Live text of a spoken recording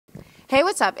Hey,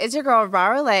 what's up? It's your girl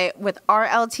Raro with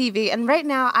RLTV, and right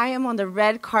now I am on the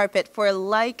red carpet for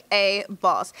Like a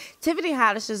Boss. Tiffany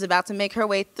Haddish is about to make her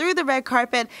way through the red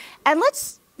carpet, and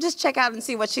let's just check out and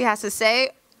see what she has to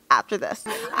say after this.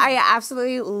 I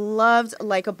absolutely loved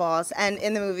Like a Boss, and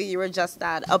in the movie you were just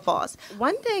that, a boss.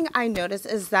 One thing I noticed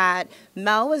is that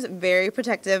Mel was very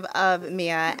protective of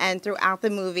Mia, and throughout the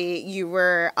movie you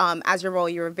were, as your role,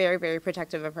 you were very, very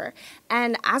protective of her.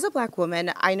 And as a black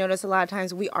woman, I notice a lot of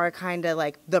times we are kind of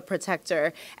like the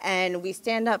protector, and we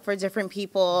stand up for different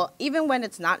people, even when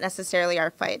it's not necessarily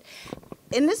our fight.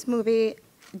 In this movie,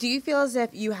 do you feel as if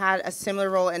you had a similar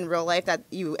role in real life, that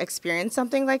you experienced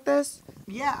something like this?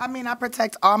 Yeah, I mean, I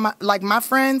protect all my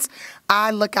friends.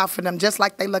 I look out for them just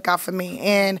like they look out for me.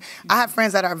 And I have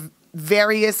friends that are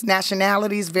various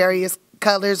nationalities, various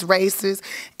colors, races,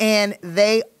 and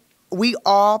we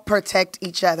all protect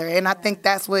each other. And I think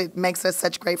that's what makes us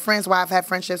such great friends. Why I've had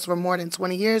friendships for more than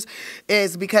 20 years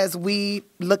is because we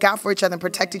look out for each other and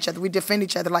protect each other. We defend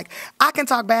each other. Like, I can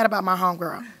talk bad about my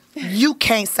homegirl. You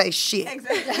can't say shit.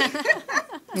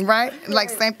 Exactly. Right? Like,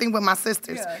 same thing with my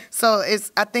sisters. Yeah. So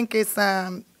I think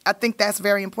that's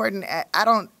very important. I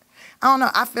don't know.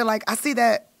 I feel like I see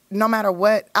that no matter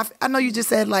what. I know you just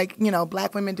said, like, you know,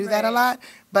 black women do that a lot,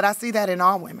 but I see that in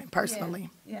all women personally.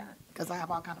 Yeah. Because I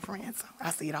have all kind of friends, so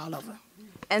I see it all over.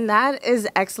 And that is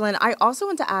excellent. I also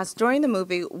want to ask, during the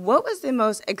movie, what was the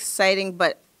most exciting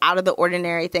but out of the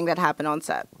ordinary thing that happened on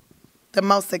set? The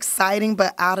most exciting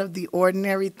but out of the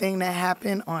ordinary thing that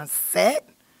happened on set?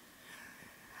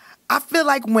 I feel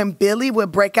like when Billy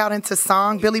would break out into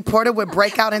song, Billy Porter would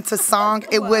break out into song,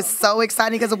 it was so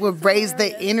exciting because it would raise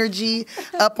the energy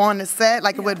up on the set.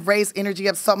 Like, it would raise energy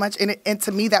up so much. And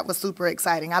to me, that was super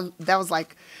exciting. That was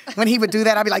like, when he would do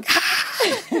that, I'd be like,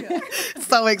 ah!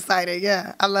 So excited.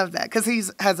 Yeah, I love that because he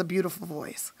has a beautiful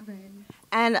voice.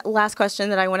 And last question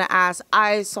that I want to ask,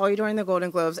 I saw you during the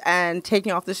Golden Globes and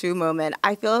taking off the shoe moment.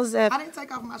 I feel as if... I didn't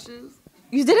take off my shoes.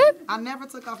 You didn't? I never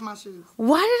took off my shoes.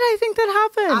 Why did I think that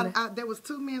happened? There was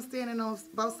two men standing on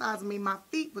both sides of me. My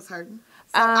feet was hurting.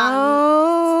 So I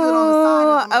stood on the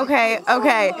side of okay.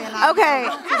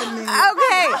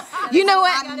 You know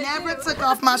what? I never took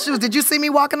off my shoes. Did you see me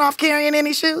walking off carrying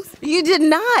any shoes? You did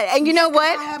not. And you know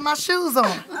what? I had my shoes on.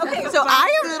 Okay, so I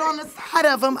stood on the side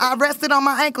of them. I rested on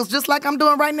my ankles just like I'm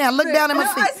doing right now. Look down at my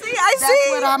feet. I see. That's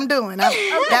what I'm doing.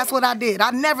 That's what I did.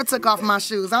 I never took off my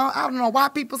shoes. I don't know why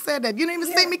people said that. You didn't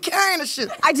even see me carrying a shoe.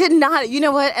 I did not. You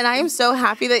know what? And I am so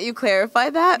happy that you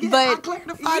clarified that. Yeah, but I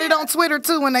clarified it on Twitter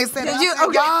too when they said it.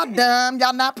 Okay. Y'all dumb.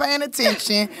 Y'all not paying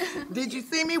attention. Did you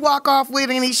see me walk off with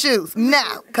any shoes?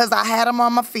 No, because I had them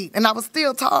on my feet and I was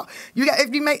still tall.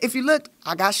 If you looked,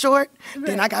 I got short,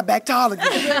 then I got back tall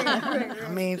again. I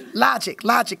mean, logic,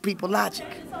 people, logic.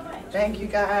 Thank you,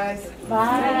 guys.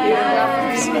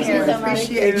 Bye. Thank you.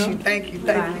 Appreciate you. Thank you.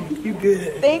 You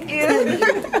good. Thank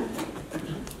you.